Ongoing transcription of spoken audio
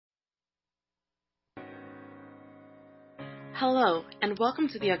Hello, and welcome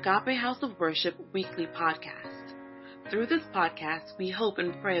to the Agape House of Worship weekly podcast. Through this podcast, we hope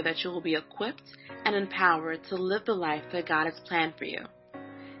and pray that you will be equipped and empowered to live the life that God has planned for you.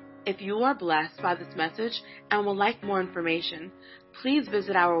 If you are blessed by this message and would like more information, please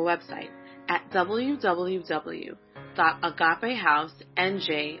visit our website at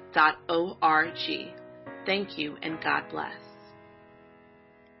www.agapehousenj.org. Thank you, and God bless.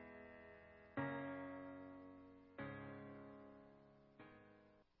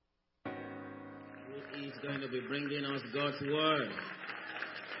 He's going to be bringing us God's word.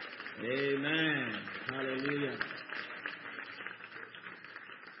 Amen. Hallelujah.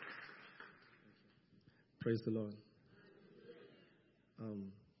 Praise the Lord.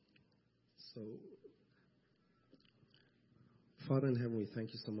 Father in heaven, we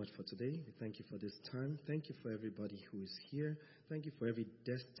thank you so much for today. We thank you for this time. Thank you for everybody who is here. Thank you for every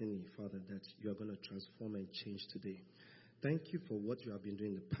destiny, Father, that you are going to transform and change today. Thank you for what you have been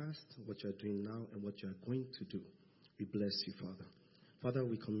doing in the past, what you are doing now, and what you are going to do. We bless you, Father. Father,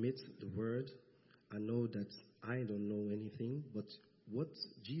 we commit the word. I know that I don't know anything, but what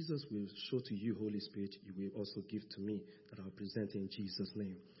Jesus will show to you, Holy Spirit, you will also give to me, that I'll present in Jesus'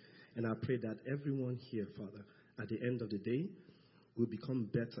 name. And I pray that everyone here, Father, at the end of the day, will become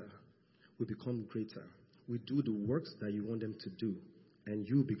better, will become greater, will do the works that you want them to do, and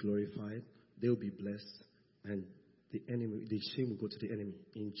you will be glorified, they will be blessed, and the shame will go to the enemy.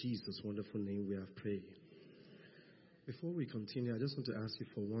 In Jesus' wonderful name we have prayed. Before we continue, I just want to ask you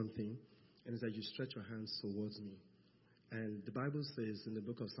for one thing, and it's that you stretch your hands towards me. And the Bible says in the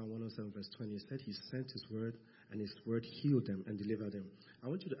book of Psalm 107 verse 20, it said he sent his word, and his word healed them and delivered them. I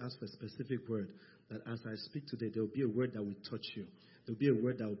want you to ask for a specific word, that as I speak today, there will be a word that will touch you. There will be a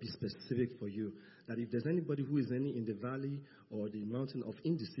word that will be specific for you. That if there's anybody who is in the valley or the mountain of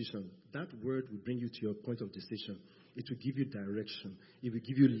indecision, that word will bring you to your point of decision. It will give you direction. It will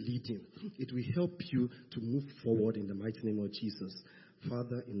give you leading. It will help you to move forward in the mighty name of Jesus.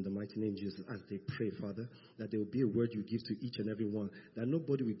 Father, in the mighty name of Jesus, as they pray, Father, that there will be a word you give to each and every one, that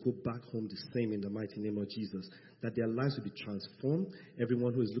nobody will go back home the same in the mighty name of Jesus, that their lives will be transformed.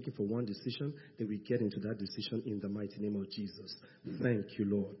 Everyone who is looking for one decision, they will get into that decision in the mighty name of Jesus. Thank you,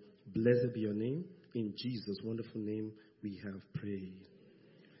 Lord. Blessed be your name. In Jesus' wonderful name, we have prayed.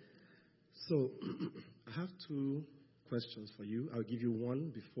 So, I have two questions for you. I'll give you one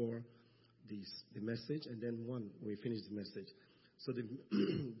before the message, and then one when we finish the message. So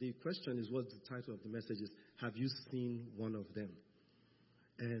the question is, what the title of the message is, have you seen one of them?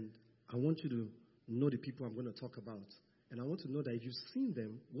 And I want you to know the people I'm going to talk about. And I want to know that if you've seen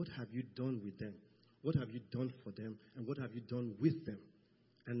them, what have you done with them? What have you done for them? And what have you done with them?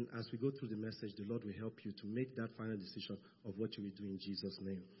 And as we go through the message, the Lord will help you to make that final decision of what you will do in Jesus'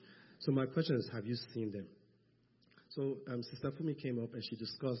 name. So my question is, have you seen them? So Sister Fumi came up and she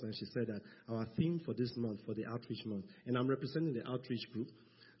discussed and she said that our theme for this month, for the outreach month, and I'm representing the outreach group,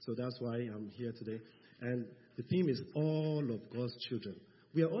 so that's why I'm here today. And the theme is all of God's children.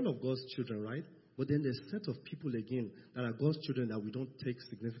 We are all of God's children, right? But then there's a set of people again that are God's children that we don't take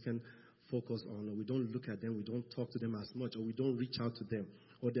significant focus on, or we don't look at them, we don't talk to them as much, or we don't reach out to them,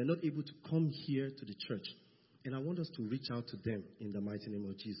 or they're not able to come here to the church. And I want us to reach out to them in the mighty name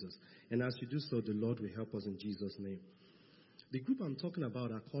of Jesus. And as you do so, the Lord will help us in Jesus' name. The group I'm talking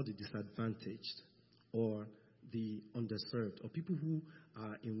about are called the disadvantaged, or the underserved, or people who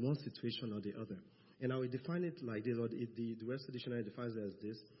are in one situation or the other. And I will define it like this, or the Webster Dictionary defines it as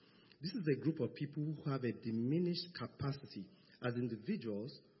this. This is a group of people who have a diminished capacity as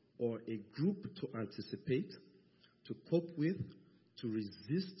individuals or a group to anticipate, to cope with, to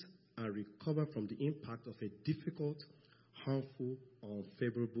resist, and recover from the impact of a difficult, harmful, or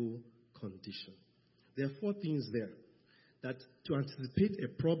unfavorable condition. There are four things there. That to anticipate a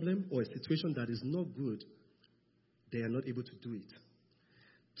problem or a situation that is not good, they are not able to do it.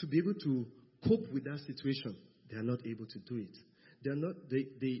 To be able to cope with that situation, they are not able to do it.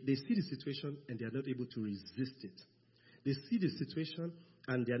 They see the situation and they are not able to resist it. They see the situation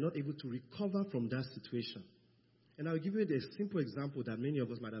and they are not able to recover from that situation. And I'll give you a simple example that many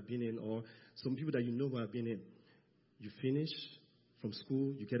of us might have been in, or some people that you know who have been in. You finish from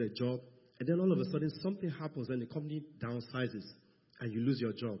school, you get a job, and then all of a sudden something happens and the company downsizes and you lose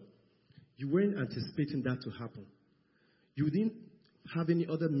your job. You weren't anticipating that to happen. You didn't have any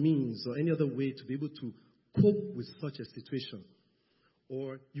other means or any other way to be able to cope with such a situation.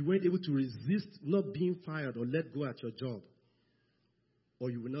 Or you weren't able to resist not being fired or let go at your job. Or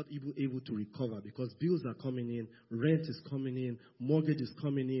you were not able to recover because bills are coming in, rent is coming in, mortgage is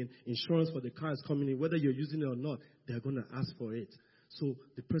coming in, insurance for the car is coming in. Whether you're using it or not, they're going to ask for it. So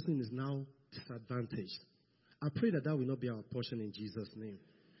the person is now disadvantaged. I pray that will not be our portion in Jesus' name.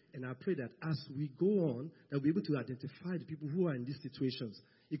 And I pray that as we go on, that we'll be able to identify the people who are in these situations.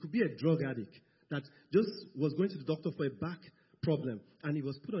 It could be a drug addict that just was going to the doctor for a back problem, and he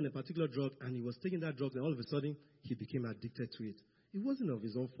was put on a particular drug, and he was taking that drug, and all of a sudden, he became addicted to it. It wasn't of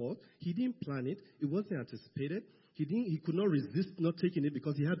his own fault. He didn't plan it. It wasn't anticipated. He could not resist not taking it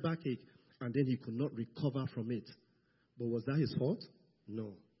because he had backache, and then he could not recover from it. But was that his fault?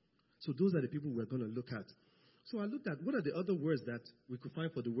 No. So those are the people we're going to look at. So I looked at what are the other words that we could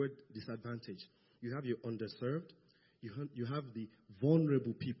find for the word disadvantage. You have your underserved. You have the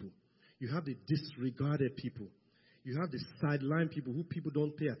vulnerable people. You have the disregarded people. You have the sideline people who people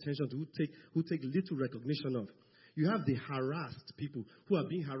don't pay attention to, who take little recognition of. You have the harassed people who are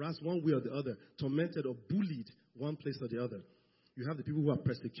being harassed one way or the other, tormented or bullied one place or the other. You have the people who are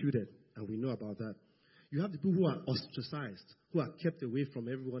persecuted, and we know about that. You have the people who are ostracized, who are kept away from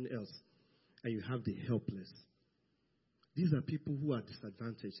everyone else. And you have the helpless. These are people who are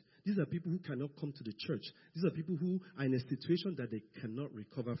disadvantaged. These are people who cannot come to the church. These are people who are in a situation that they cannot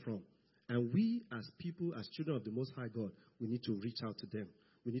recover from. And we, as people, as children of the Most High God, we need to reach out to them.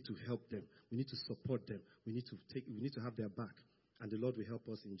 We need to help them. We need to support them. We need to have their back. And the Lord will help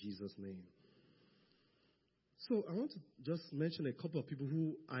us in Jesus' name. So I want to just mention a couple of people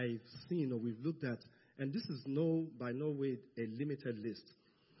who I've seen or we've looked at. And this is by no way a limited list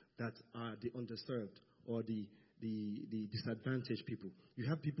that are the underserved or the disadvantaged people. You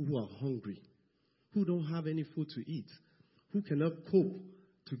have people who are hungry, who don't have any food to eat, who cannot cope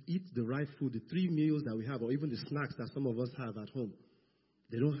to eat the right food, the 3 meals that we have, or even the snacks that some of us have at home.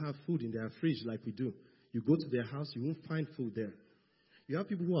 They don't have food in their fridge like we do. You go to their house, you won't find food there. You have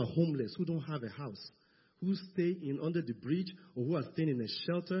people who are homeless, who don't have a house, who stay under the bridge, or who are staying in a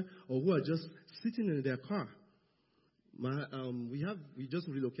shelter, or who are just sitting in their car. We just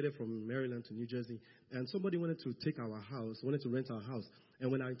relocated from Maryland to New Jersey, and somebody wanted to rent our house.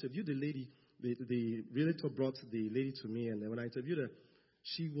 And when I interviewed the lady, the realtor brought the lady to me, and when I interviewed her,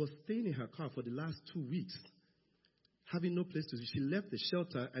 she was staying in her car for the last 2 weeks, having no place to live. She left the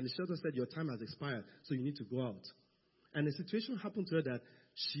shelter, and the shelter said, your time has expired, so you need to go out. And the situation happened to her that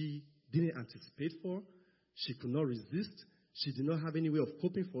she didn't anticipate for. She could not resist. She did not have any way of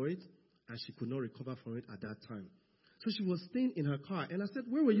coping for it, and she could not recover from it at that time. So she was staying in her car, and I said,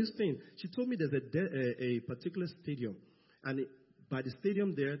 where were you staying? She told me there's a particular stadium, and by the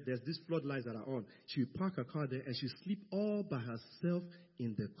stadium there's these floodlights that are on. She would park her car there, and she would sleep all by herself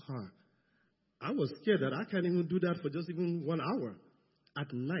in the car. I was scared that I can't even do that for just even 1 hour.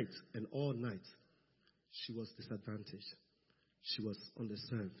 At night and all night, she was disadvantaged. She was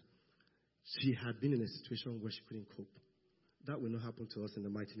underserved. She had been in a situation where she couldn't cope. That will not happen to us in the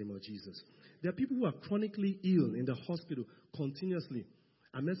mighty name of Jesus. There are people who are chronically ill in the hospital continuously.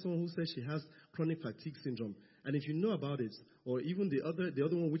 I met someone who said she has chronic fatigue syndrome. And if you know about it, or even the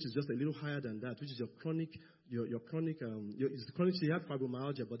other one, which is just a little higher than that, which is your chronic, she has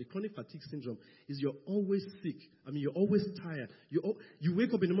fibromyalgia, but the chronic fatigue syndrome is you're always sick. I mean, you're always tired. You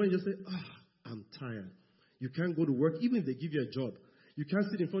wake up in the morning and just say, I'm tired. You can't go to work, even if they give you a job. You can't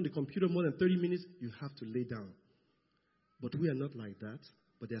sit in front of the computer more than 30 minutes. You have to lay down. But we are not like that.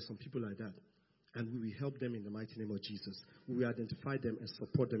 But there are some people like that. And we will help them in the mighty name of Jesus. We will identify them and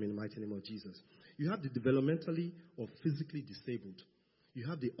support them in the mighty name of Jesus. You have the developmentally or physically disabled. You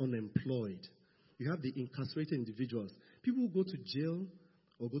have the unemployed. You have the incarcerated individuals. People who go to jail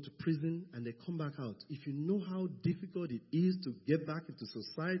or go to prison and they come back out. If you know how difficult it is to get back into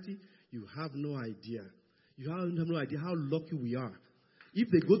society, you have no idea. You have no idea how lucky we are. If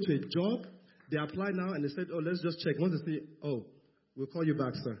they go to a job, they apply now and they said, let's just check. Once they say, we'll call you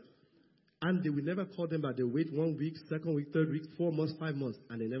back, sir. And they will never call them back. They wait 1 week, 2nd week, 3rd week, 4 months, 5 months,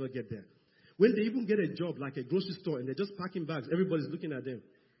 and they never get there. When they even get a job like a grocery store and they're just packing bags, everybody's looking at them.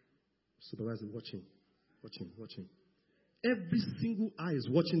 Supervisor watching. Every single eye is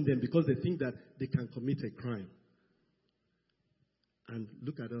watching them because they think that they can commit a crime. And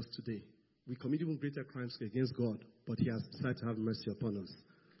look at us today. We commit even greater crimes against God, but He has decided to have mercy upon us.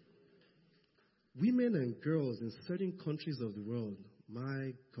 Women and girls in certain countries of the world,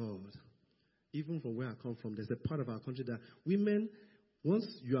 my God, even from where I come from, there's a part of our country that women, once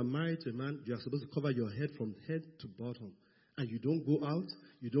you are married to a man, you are supposed to cover your head from head to bottom. And you don't go out,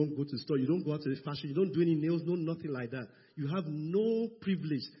 you don't go to the store, you don't go out to the fashion, you don't do any nails, no nothing like that. You have no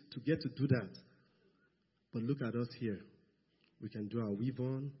privilege to get to do that. But look at us here. We can do our weave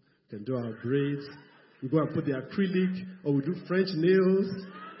on, we can do our braids, we go and put the acrylic, or we do French nails.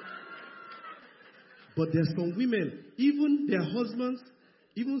 But there's some women, even their husbands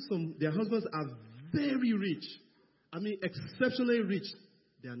are very rich. I mean, exceptionally rich.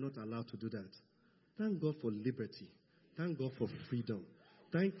 They are not allowed to do that. Thank God for liberty. Thank God for freedom.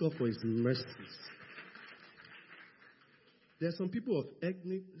 Thank God for His mercies. There are some people of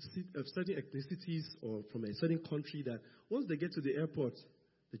certain ethnicities or from a certain country that once they get to the airport,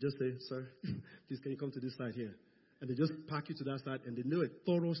 they just say, sir, please can you come to this side here? And they just park you to that side and they do a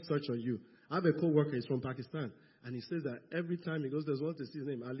thorough search on you. I have a co-worker, he's from Pakistan. And he says that every time he goes, there's one to see his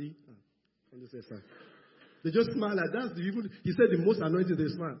name, Ali. Come this way, sir. They just smile like that. He said the most anointed,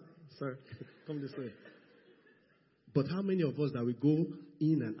 they smile. Sir, come this way. But how many of us that we go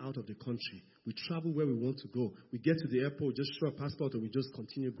in and out of the country, we travel where we want to go, we get to the airport, just show a passport, and we just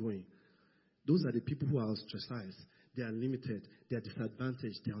continue going? Those are the people who are ostracized. They are limited. They are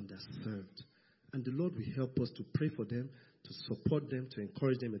disadvantaged. They are underserved. And the Lord will help us to pray for them, to support them, to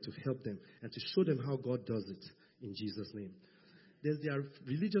encourage them, and to help them, and to show them how God does it in Jesus' name. There are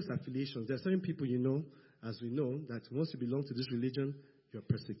religious affiliations. There are certain people as we know, that once you belong to this religion, you're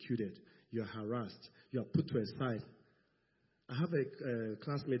persecuted, you're harassed, you're put to a side. I have a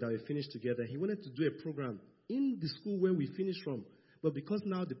classmate that we finished together. He wanted to do a program in the school where we finished from. But because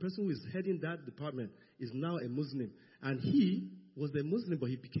now the person who is heading that department is now a Muslim. And he was a Muslim, but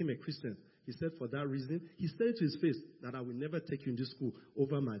he became a Christian. He said for that reason, he said to his face that I will never take you in this school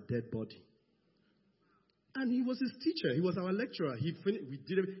over my dead body. And he was his teacher. He was our lecturer. He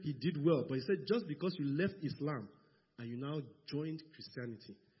did well. But he said, just because you left Islam and you now joined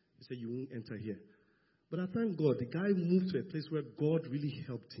Christianity, he said, you won't enter here. But I thank God, the guy moved to a place where God really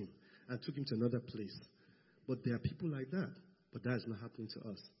helped him and took him to another place. But there are people like that. But that is not happening to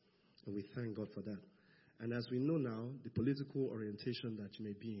us. And we thank God for that. And as we know now, the political orientation that you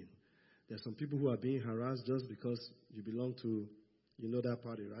may be in. There are some people who are being harassed just because you belong to, that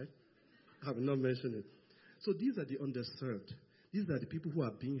party, right? I will not mention it. So these are the underserved. These are the people who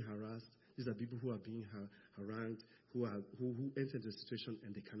are being harassed. These are people who are being harangued, who enter into a situation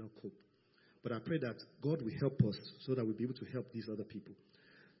and they cannot cope. But I pray that God will help us so that we'll be able to help these other people.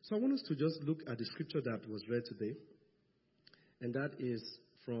 So I want us to just look at the scripture that was read today. And that is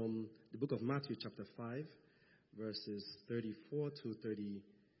from the book of Matthew chapter 5, verses 34 to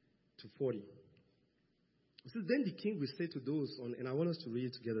 40. It says, then the king will say to those and I want us to read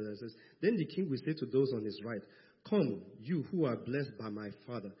it together. It says, then the king will say to those on his right, come, you who are blessed by my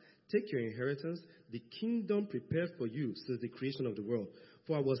Father, take your inheritance, the kingdom prepared for you since the creation of the world.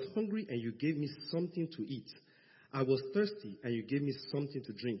 For I was hungry, and you gave me something to eat. I was thirsty, and you gave me something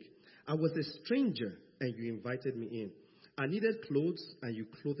to drink. I was a stranger, and you invited me in. I needed clothes, and you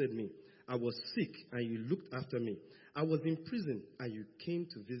clothed me. I was sick, and you looked after me. I was in prison, and you came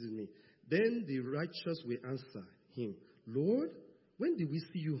to visit me. Then the righteous will answer him, Lord, when did we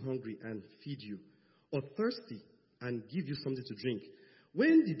see you hungry and feed you, or thirsty and give you something to drink?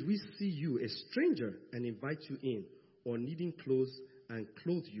 When did we see you a stranger and invite you in, or needing clothes and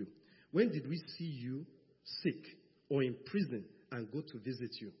clothe you? When did we see you sick or in prison and go to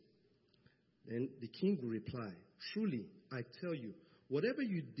visit you? Then the king will reply, truly, I tell you, whatever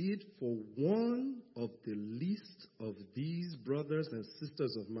you did for one of the least of these brothers and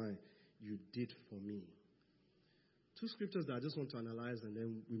sisters of mine, you did for me. Two scriptures that I just want to analyze and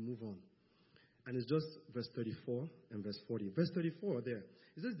then we move on. And it's just verse 34 and verse 40. Verse 34 there,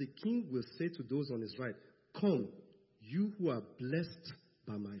 it says, the king will say to those on his right, come, you who are blessed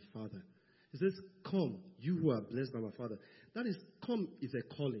by my Father. It says, come, you who are blessed by my Father. That is, come is a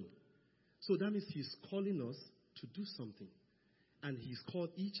calling. So that means he's calling us to do something. And he's called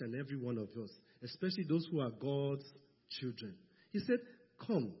each and every one of us, especially those who are God's children. He said,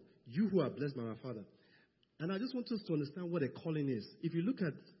 come, you who are blessed by my Father. And I just want us to understand what a calling is. If you look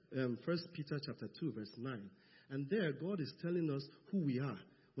at 1 Peter chapter 2, verse 9, and there God is telling us who we are.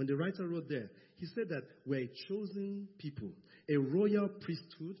 When the writer wrote there, he said that we're a chosen people, a royal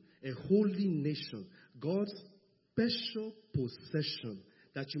priesthood, a holy nation, God's special possession,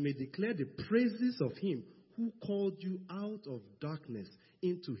 that you may declare the praises of him who called you out of darkness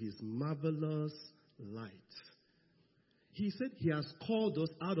into his marvelous light. He said he has called us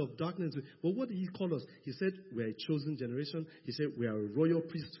out of darkness. But what did he call us? He said we're a chosen generation. He said we are a royal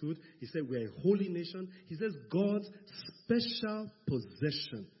priesthood. He said we're a holy nation. He says God's special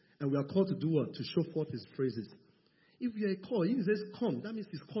possession. And we are called to do what? To show forth his praises. If you are called, he says come, that means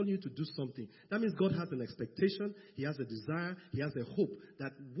he's calling you to do something. That means God has an expectation. He has a desire. He has a hope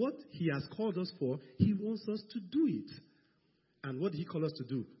that what he has called us for, he wants us to do it. And what did he call us to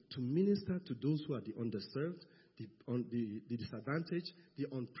do? To minister to those who are the underserved, the disadvantaged, the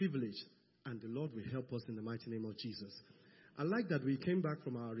unprivileged, and the Lord will help us in the mighty name of Jesus. I like that we came back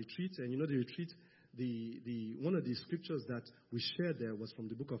from our retreat, and the retreat, one of the scriptures that we shared there was from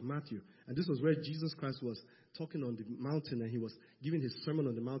the book of Matthew. And this was where Jesus Christ was talking on the mountain, and he was giving his sermon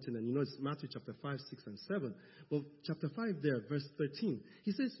on the mountain. And it's Matthew chapter 5, 6, and 7. But chapter 5 there, verse 13,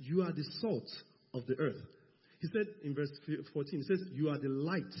 he says, you are the salt of the earth. He said in verse 14, he says, you are the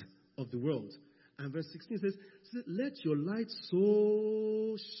light of the world. And verse 16 says, let your light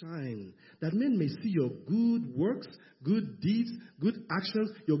so shine that men may see your good works, good deeds, good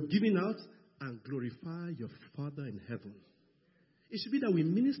actions you're giving out, and glorify your Father in heaven. It should be that we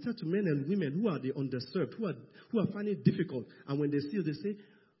minister to men and women who are the underserved, who are finding it difficult. And when they see you, they say,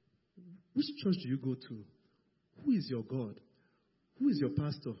 which church do you go to? Who is your God? Who is your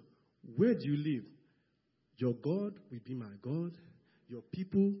pastor? Where do you live? Your God will be my God. Your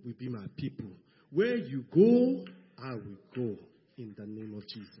people will be my people. Where you go, I will go in the name of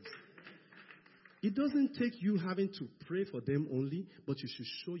Jesus. It doesn't take you having to pray for them only, but you should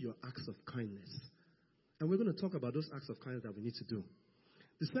show your acts of kindness. And we're going to talk about those acts of kindness that we need to do.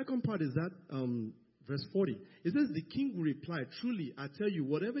 The second part is that verse 40. It says, the king will reply, truly, I tell you,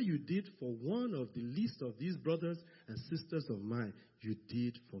 whatever you did for one of the least of these brothers and sisters of mine, you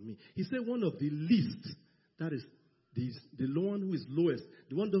did for me. He said one of the least, that is the one who is lowest,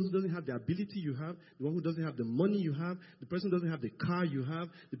 the one who doesn't have the ability you have, the one who doesn't have the money you have, the person who doesn't have the car you have,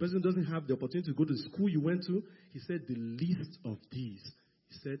 the person who doesn't have the opportunity to go to the school you went to. He said, the least of these.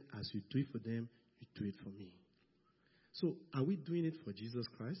 He said, as you do it for them, you do it for me. So, are we doing it for Jesus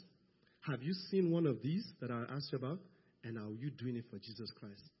Christ? Have you seen one of these that I asked you about? And are you doing it for Jesus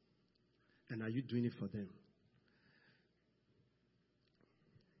Christ? And are you doing it for them?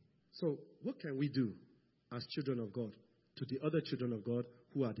 So, what can we do as children of God to the other children of God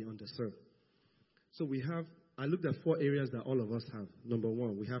who are the underserved? So I looked at 4 areas that all of us have. Number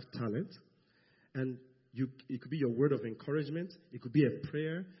 1, we have talent. And it could be your word of encouragement. It could be a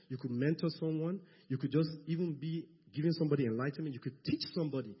prayer. You could mentor someone. You could just even be giving somebody enlightenment. You could teach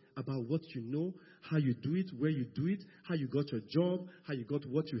somebody about what you know, how you do it, where you do it, how you got your job, how you got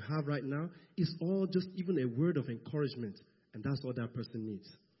what you have right now. It's all just even a word of encouragement. And that's all that person needs.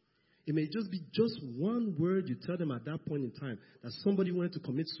 It may just be just one word you tell them at that point in time that somebody wanted to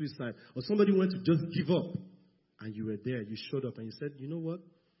commit suicide or somebody wanted to just give up. And you were there. You showed up and you said, you know what?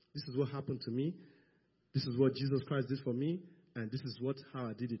 This is what happened to me. This is what Jesus Christ did for me. And this is how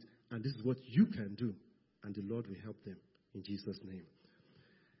I did it. And this is what you can do. And the Lord will help them in Jesus' name.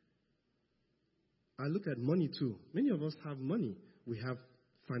 I look at money too. Many of us have money. We have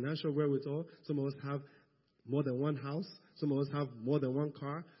financial wherewithal. Some of us have more than one house. Some of us have more than one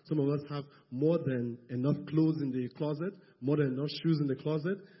car. Some of us have more than enough clothes in the closet, more than enough shoes in the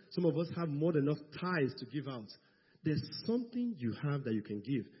closet. Some of us have more than enough ties to give out. There's something you have that you can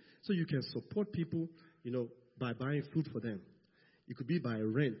give. So you can support people, by buying food for them. It could be by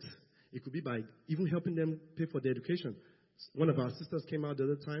rent. It could be by even helping them pay for their education. One of our sisters came out the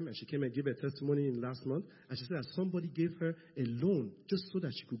other time, and she came and gave a testimony in last month, and she said that somebody gave her a loan just so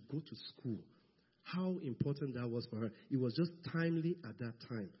that she could go to school. How important that was for her. It was just timely at that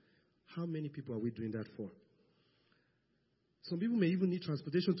time. How many people are we doing that for? Some people may even need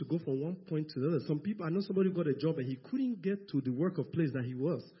transportation to go from one point to the other. Some people, I know somebody who got a job and he couldn't get to the work of place that he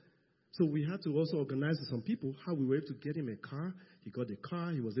was. So we had to also organize with some people how we were able to get him a car. He got a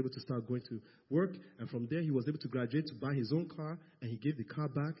car. He was able to start going to work. And from there, he was able to graduate to buy his own car. And he gave the car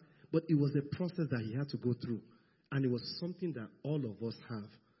back. But it was a process that he had to go through. And it was something that all of us have.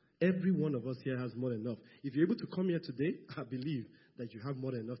 Every one of us here has more than enough. If you're able to come here today, I believe that you have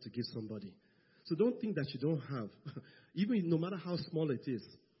more than enough to give somebody. So don't think that you don't have. Even no matter how small it is.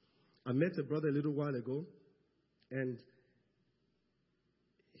 I met a brother a little while ago, and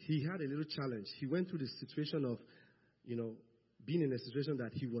he had a little challenge. He went through the situation of, being in a situation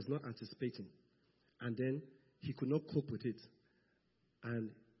that he was not anticipating. And then he could not cope with it. And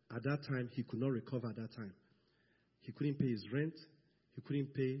at that time, he could not recover at that time. He couldn't pay his rent. He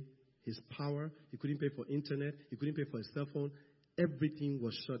couldn't pay his power. He couldn't pay for internet. He couldn't pay for his cell phone. Everything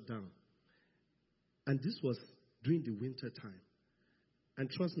was shut down. And this was during the winter time. And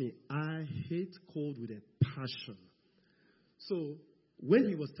trust me, I hate cold with a passion. So when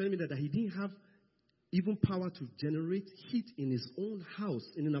he was telling me that he didn't have even power to generate heat in his own house,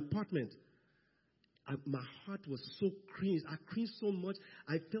 in an apartment, my heart was so cringed. I cringed so much.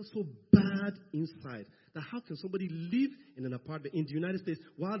 I felt so bad inside. That how can somebody live in an apartment in the United States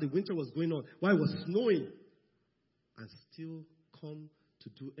while the winter was going on, while it was snowing, and still come to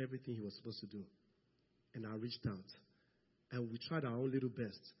do everything he was supposed to do? And I reached out. And we tried our own little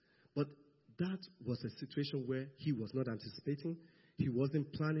best. But that was a situation where he was not anticipating. He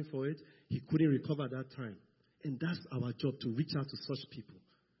wasn't planning for it. He couldn't recover at that time. And that's our job, to reach out to such people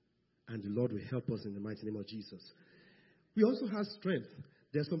And the Lord will help us in the mighty name of Jesus. We also have strength.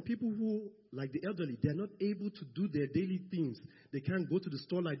 There are some people who, like the elderly, they're not able to do their daily things. They can't go to the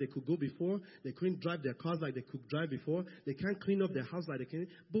store like they could go before. They couldn't drive their cars like they could drive before. They can't clean up their house like they can.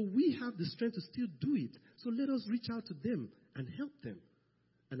 But we have the strength to still do it. So let us reach out to them and help them.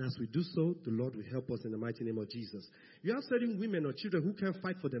 And as we do so, the Lord will help us in the mighty name of Jesus. You have certain women or children who can't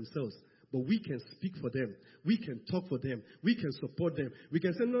fight for themselves, but we can speak for them. We can talk for them. We can support them. We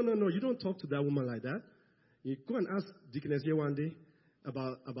can say, no, you don't talk to that woman like that. You go and ask Deaconess here one day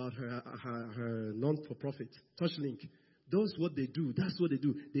about her non-for-profit, Touchlink. That's what they do.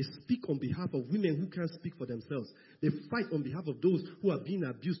 They speak on behalf of women who can't speak for themselves. They fight on behalf of those who are being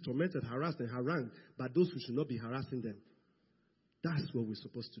abused, tormented, harassed, and harangued by those who should not be harassing them. That's what we're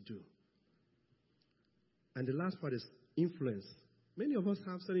supposed to do. And the last part is influence. Many of us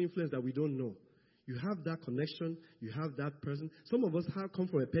have certain influence that we don't know. You have that connection. You have that person. Some of us come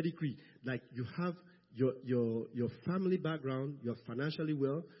from a pedigree. Like you have your family background. You're financially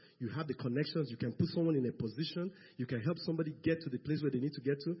well. You have the connections. You can put someone in a position. You can help somebody get to the place where they need to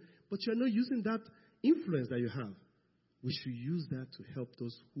get to. But you're not using that influence that you have. We should use that to help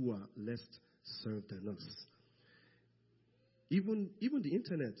those who are less served than us. Even the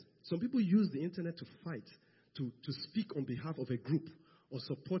internet. Some people use the internet to fight, to speak on behalf of a group or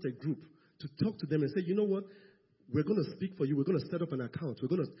support a group, to talk to them and say, you know what, we're going to speak for you. We're going to set up an account. We're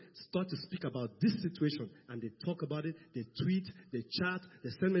going to start to speak about this situation. And they talk about it. They tweet, they chat, they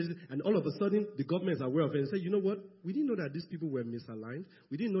send messages. And all of a sudden, the government is aware of it and say, you know what, we didn't know that these people were misaligned.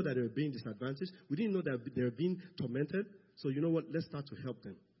 We didn't know that they were being disadvantaged. We didn't know that they were being tormented. So you know what, let's start to help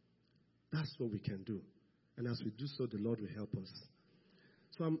them. That's what we can do. And as we do so, the Lord will help us.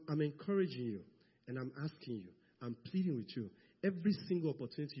 So I'm encouraging you, and I'm asking you, I'm pleading with you, every single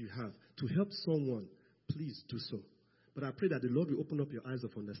opportunity you have to help someone, please do so. But I pray that the Lord will open up your eyes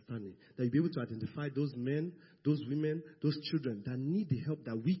of understanding, that you'll be able to identify those men, those women, those children that need the help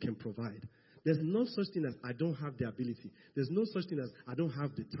that we can provide. There's no such thing as I don't have the ability. There's no such thing as I don't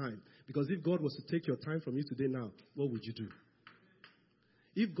have the time. Because if God was to take your time from you today now, what would you do?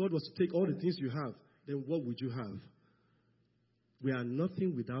 If God was to take all the things you have, then what would you have? We are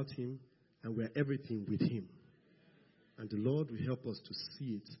nothing without Him, and we are everything with Him. And the Lord will help us to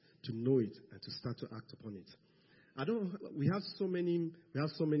see it, to know it, and to start to act upon it. We have so many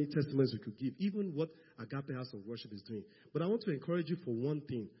testimonies we could give, even what Agape House of Worship is doing. But I want to encourage you for one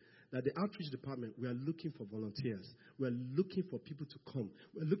thing, that the outreach department, we are looking for volunteers. We are looking for people to come.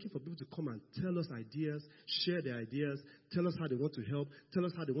 We are looking for people to come and tell us ideas, share their ideas, tell us how they want to help, tell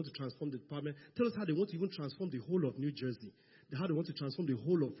us how they want to transform the department, tell us how they want to even transform the whole of New Jersey, how they want to transform the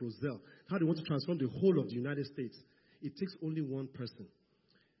whole of Roselle, how they want to transform the whole of the United States. It takes only one person.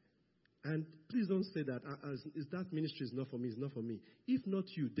 And please don't say that, that ministry is not for me, it's not for me. If not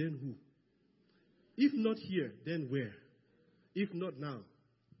you, then who? If not here, then where? If not now,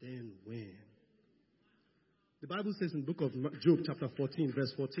 then when? The Bible says in the book of Job, chapter 14,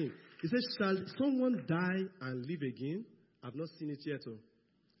 verse 14, it says, shall someone die and live again? I've not seen it yet,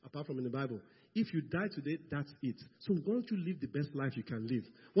 apart from in the Bible. If you die today, that's it. So why don't you live the best life you can live?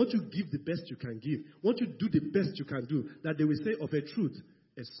 Why don't you give the best you can give? Why don't you do the best you can do? That they will say of a truth,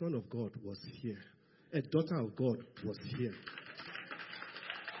 a son of God was here. A daughter of God was here.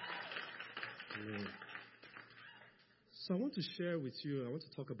 Amen. So I want to share with you, I want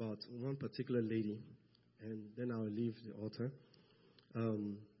to talk about one particular lady, and then I'll leave the altar.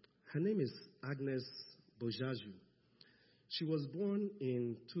 Her name is Agnes Bojaju. She was born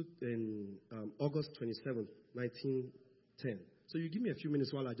in August 27, 1910. So you give me a few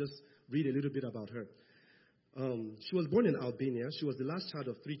minutes while I just read a little bit about her. She was born in Albania. She was the last child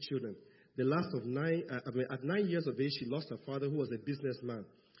of 3 children. The last of 9, at 9 years of age, she lost her father, who was a businessman.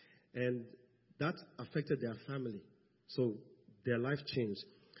 And that affected their family. So their life changed.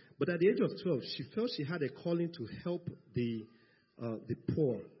 But at the age of 12, she felt she had a calling to help the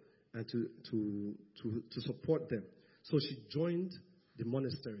poor and to support them. So she joined the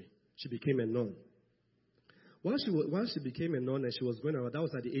monastery. She became a nun. While she became a nun and she was going around, that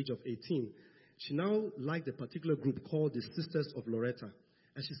was at the age of 18, she now liked a particular group called the Sisters of Loretta.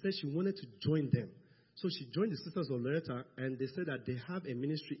 And she said she wanted to join them. So she joined the Sisters of Loretta, and they said that they have a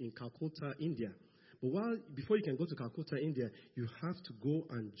ministry in Calcutta, India. But before you can go to Calcutta, India, you have to go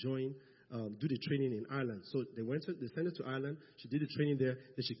and join, do the training in Ireland. So they sent her to Ireland. She did the training there.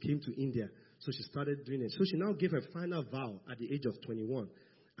 Then she came to India. So she started doing it. So she now gave her final vow at the age of 21.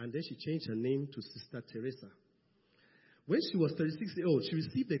 And then she changed her name to Sister Teresa. When she was 36 years old, she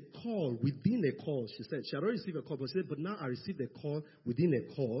received a call within a call. She said, she had already received a call, but she said, but now I received a call within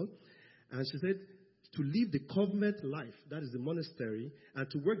a call. And she said, to live the convent life, that is the monastery, and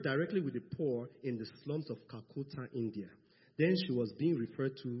to work directly with the poor in the slums of Calcutta, India. Then she was being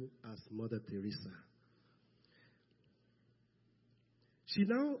referred to as Mother Teresa. She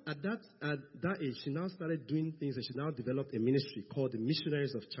now, at that age, she now started doing things, and she now developed a ministry called the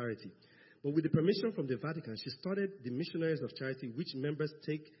Missionaries of Charity. But with the permission from the Vatican, she started the Missionaries of Charity, which members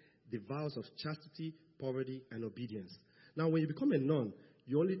take the vows of chastity, poverty, and obedience. Now, when you become a nun,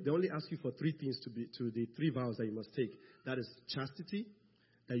 they only ask you for three things to the three vows that you must take. That is chastity,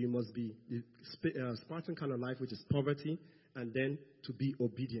 that you must be the Spartan kind of life, which is poverty, and then to be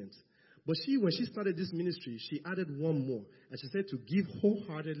obedient. But when she started this ministry, she added one more. And she said to give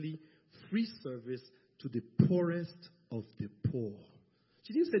wholeheartedly free service to the poorest of the poor.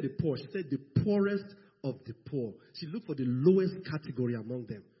 She didn't say the poor. She said the poorest of the poor. She looked for the lowest category among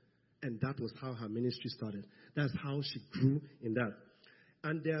them. And that was how her ministry started. That's how she grew in that.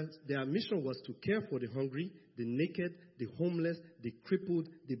 And their mission was to care for the hungry, the naked, the homeless, the crippled,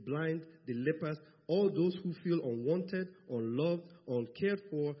 the blind, the lepers, all those who feel unwanted, unloved, uncared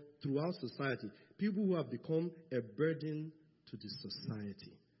for throughout society. People who have become a burden to the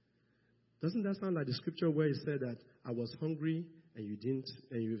society. Doesn't that sound like the scripture where it said that I was hungry and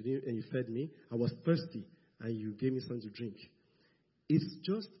you fed me? I was thirsty and you gave me something to drink. It's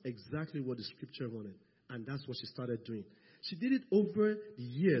just exactly what the scripture wanted. And that's what she started doing. She did it over the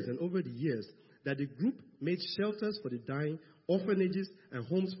years that the group made shelters for the dying, orphanages, and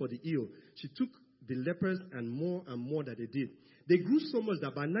homes for the ill. She took the lepers and more that they did. They grew so much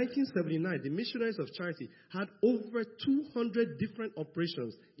that by 1979, the Missionaries of Charity had over 200 different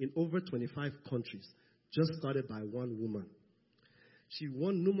operations in over 25 countries, just started by one woman. She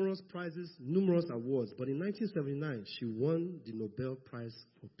won numerous prizes, numerous awards, but in 1979, she won the Nobel Prize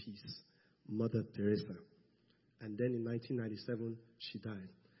for Peace, Mother Teresa. And then in 1997, she died.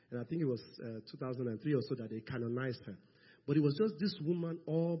 And I think it was 2003 or so that they canonized her. But it was just this woman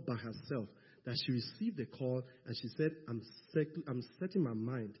all by herself that she received the call, and she said, I'm setting my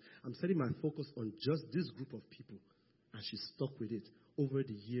mind, I'm setting my focus on just this group of people. And she stuck with it over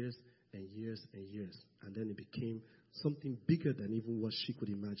the years and years and years. And then it became something bigger than even what she could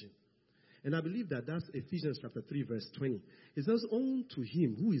imagine. And I believe that that's Ephesians chapter 3, verse 20. It says, unto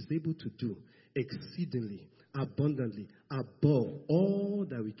him who is able to do exceedingly, abundantly, above all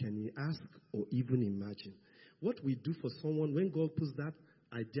that we can ask or even imagine. What we do for someone, when God puts that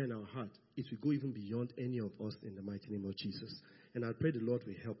idea in our heart, it will go even beyond any of us in the mighty name of Jesus. And I pray the Lord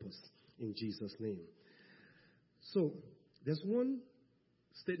will help us in Jesus' name. So, there's one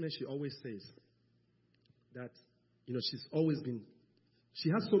statement she always says that, she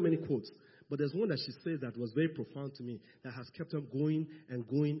has so many quotes, but there's one that she says that was very profound to me that has kept her going and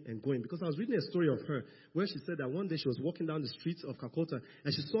going and going. Because I was reading a story of her where she said that one day she was walking down the streets of Calcutta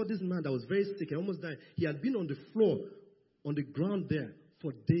and she saw this man that was very sick and almost died. He had been on the floor, on the ground there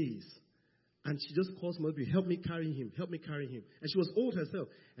for days. And she just calls Mother, help me carry him, help me carry him. And she was old herself.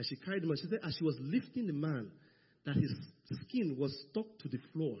 And she carried him. And she said as she was lifting the man, that his skin was stuck to the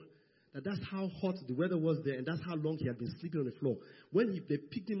floor. That's how hot the weather was there, and that's how long he had been sleeping on the floor. When they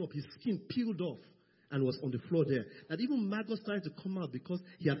picked him up, his skin peeled off and was on the floor there. That even maggots started to come out because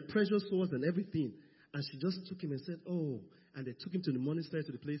he had pressure sores and everything. And she just took him and said, oh. And they took him to the monastery,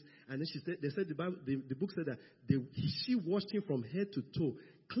 to the place. And then the book said that she washed him from head to toe,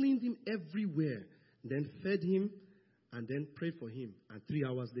 cleaned him everywhere, then fed him, and then prayed for him. And 3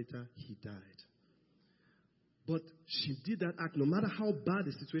 hours later, he died. But she did that act no matter how bad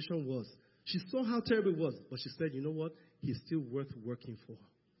the situation was. She saw how terrible it was. But she said, you know what? He's still worth working for.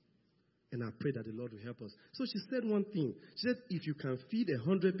 And I pray that the Lord will help us. So she said one thing. She said, if you can feed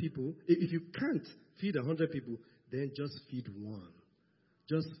 100 people, if you can't feed 100 people, then just feed one.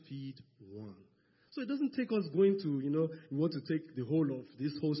 Just feed one. So it doesn't take us going to, we want to take the whole of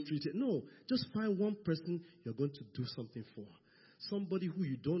this whole street. No, just find one person you're going to do something for. Somebody who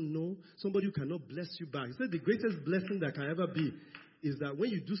you don't know, somebody who cannot bless you back. He said the greatest blessing that can ever be is that when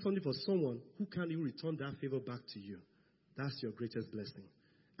you do something for someone who can't even return that favor back to you. That's your greatest blessing.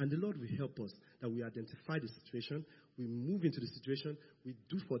 And the Lord will help us that we identify the situation, we move into the situation, we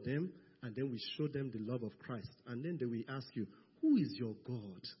do for them, and then we show them the love of Christ. And then they will ask you, who is your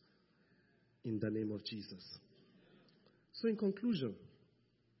God? In the name of Jesus. So in conclusion,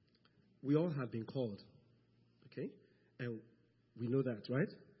 we all have been called. Okay? And we know that, right?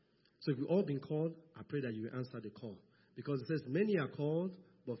 So if we've all been called, I pray that you will answer the call. Because it says, many are called,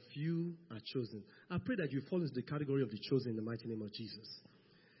 but few are chosen. I pray that you fall into the category of the chosen in the mighty name of Jesus.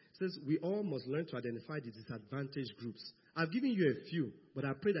 It says, we all must learn to identify the disadvantaged groups. I've given you a few, but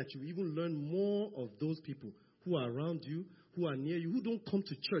I pray that you even learn more of those people who are around you, who are near you, who don't come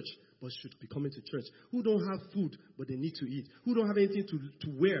to church but should be coming to church, who don't have food but they need to eat, who don't have anything to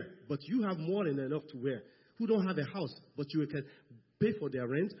wear but you have more than enough to wear, who don't have a house but you can pay for their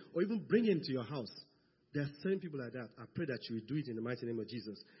rent or even bring them to your house. There are certain people like that. I pray that you will do it in the mighty name of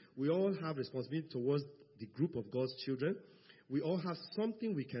Jesus. We all have responsibility towards the group of God's children. We all have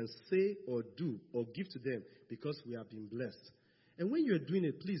something we can say or do or give to them because we have been blessed. And when you're doing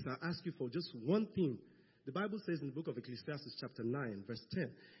it, please, I ask you for just one thing. The Bible says in the book of Ecclesiastes chapter 9, verse 10,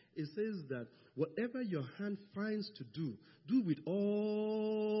 it says that whatever your hand finds to do, do with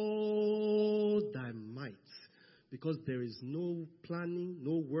all thy might. Because there is no planning,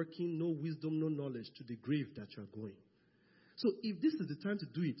 no working, no wisdom, no knowledge to the grave that you are going. So if this is the time to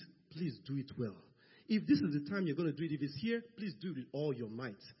do it, please do it well. If this is the time you're going to do it, if it's here, please do it with all your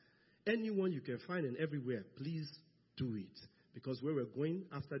might. Anyone you can find and everywhere, please do it. Because where we're going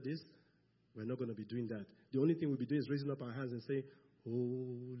after this, we're not going to be doing that. The only thing we'll be doing is raising up our hands and say,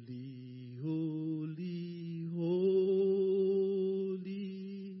 Holy, holy, holy,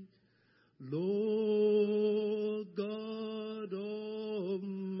 Lord God Almighty.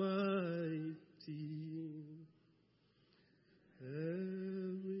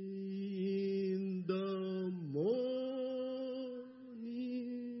 Early in the morning,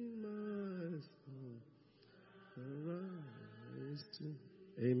 my soul arise to.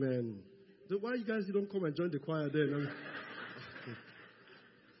 Amen. So why you guys don't come and join the choir then?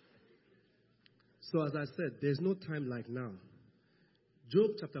 So as I said, there's no time like now.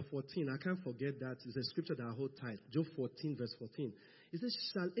 Job chapter 14, I can't forget that. It's a scripture that I hold tight. Job 14, verse 14. It says,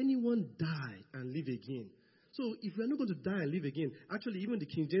 shall anyone die and live again? So if we're not going to die and live again, actually even the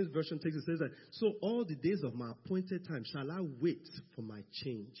King James Version text it says that, so all the days of my appointed time shall I wait for my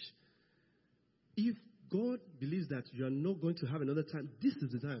change. If God believes that you are not going to have another time, this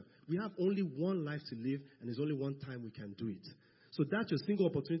is the time. We have only one life to live and there's only one time we can do it. So that's your single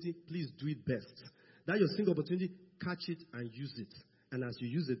opportunity. Please do it best. That's your single opportunity. Catch it and use it. And as you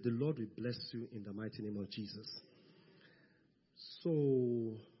use it, the Lord will bless you in the mighty name of Jesus.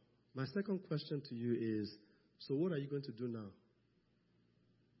 So, my second question to you is, so what are you going to do now?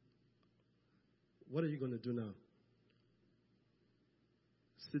 What are you going to do now?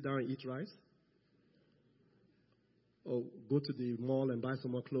 Sit down and eat rice? Or go to the mall and buy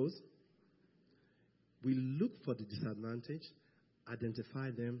some more clothes? We look for the disadvantaged,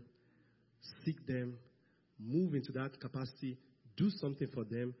 identify them, seek them, move into that capacity, do something for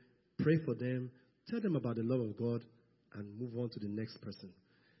them, pray for them, tell them about the love of God, and move on to the next person.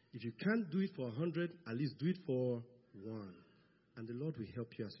 If you can't do it for 100, at least do it for one. And the Lord will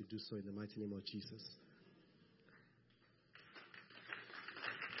help you as you do so in the mighty name of Jesus.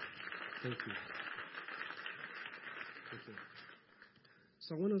 Thank you. Thank you.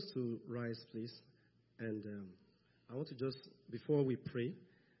 So I want us to rise, please. And I want to just, before we pray,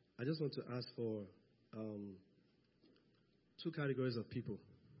 I just want to ask for two categories of people.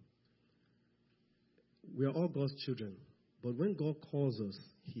 We are all God's children. But when God calls us,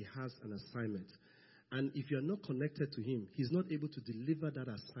 He has an assignment. And if you are not connected to Him, He's not able to deliver that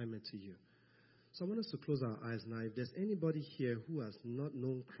assignment to you. So I want us to close our eyes now. If there's anybody here who has not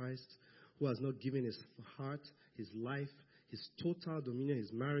known Christ, who has not given his heart, his life, his total dominion,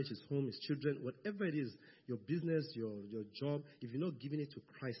 his marriage, his home, his children, whatever it is, your business, your job, if you're not giving it to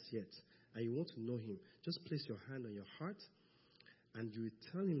Christ yet and you want to know Him, just place your hand on your heart and you will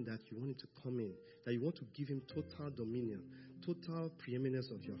tell Him that you want Him to come in, that you want to give Him total dominion, total preeminence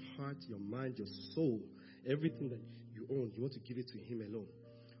of your heart, your mind, your soul, everything that you own, you want to give it to Him alone.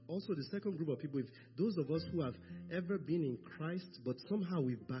 Also, the second group of people, if those of us who have ever been in Christ, but somehow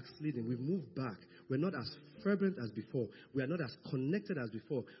we've backslidden, we've moved back, we're not as fervent as before, we are not as connected as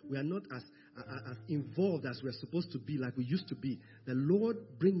before, we are not as involved as we're supposed to be, like we used to be. The Lord,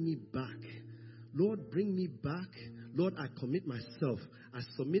 bring me back. Lord, bring me back. Lord, I commit myself. I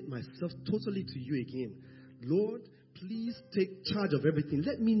submit myself totally to you again. Lord, please take charge of everything.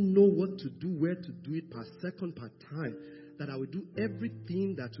 Let me know what to do, where to do it per second, per time. That I will do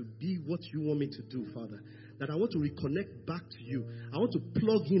everything that will be what you want me to do, Father. That I want to reconnect back to you. I want to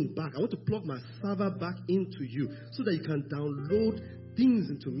plug in back. I want to plug my server back into you so that you can download things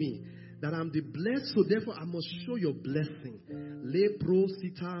into me. That I'm the blessed, so therefore I must show your blessing. Lepro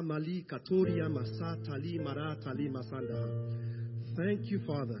sita mali katoria masatali maratali masanda. Thank you,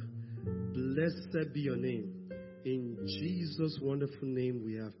 Father. Blessed be your name. In Jesus' wonderful name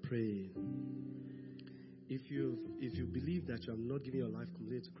we have prayed. if you believe that you have not given your life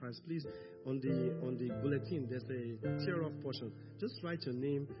completely to Christ, please, on the bulletin, there's a tear off portion. Just write your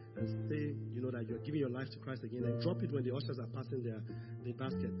name and say, that you're giving your life to Christ again, and drop it when the ushers are passing the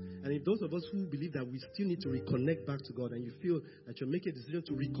basket. And if those of us who believe that we still need to reconnect back to God, and you feel that you're making a decision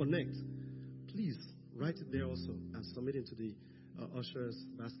to reconnect, please write it there also and submit it to the usher's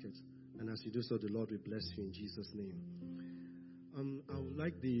basket. And as you do so, the Lord will bless you in Jesus' name. I would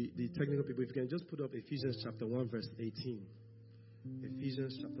like the technical people, if you can just put up Ephesians chapter 1, verse 18.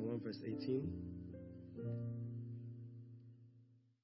 Ephesians chapter 1, verse 18.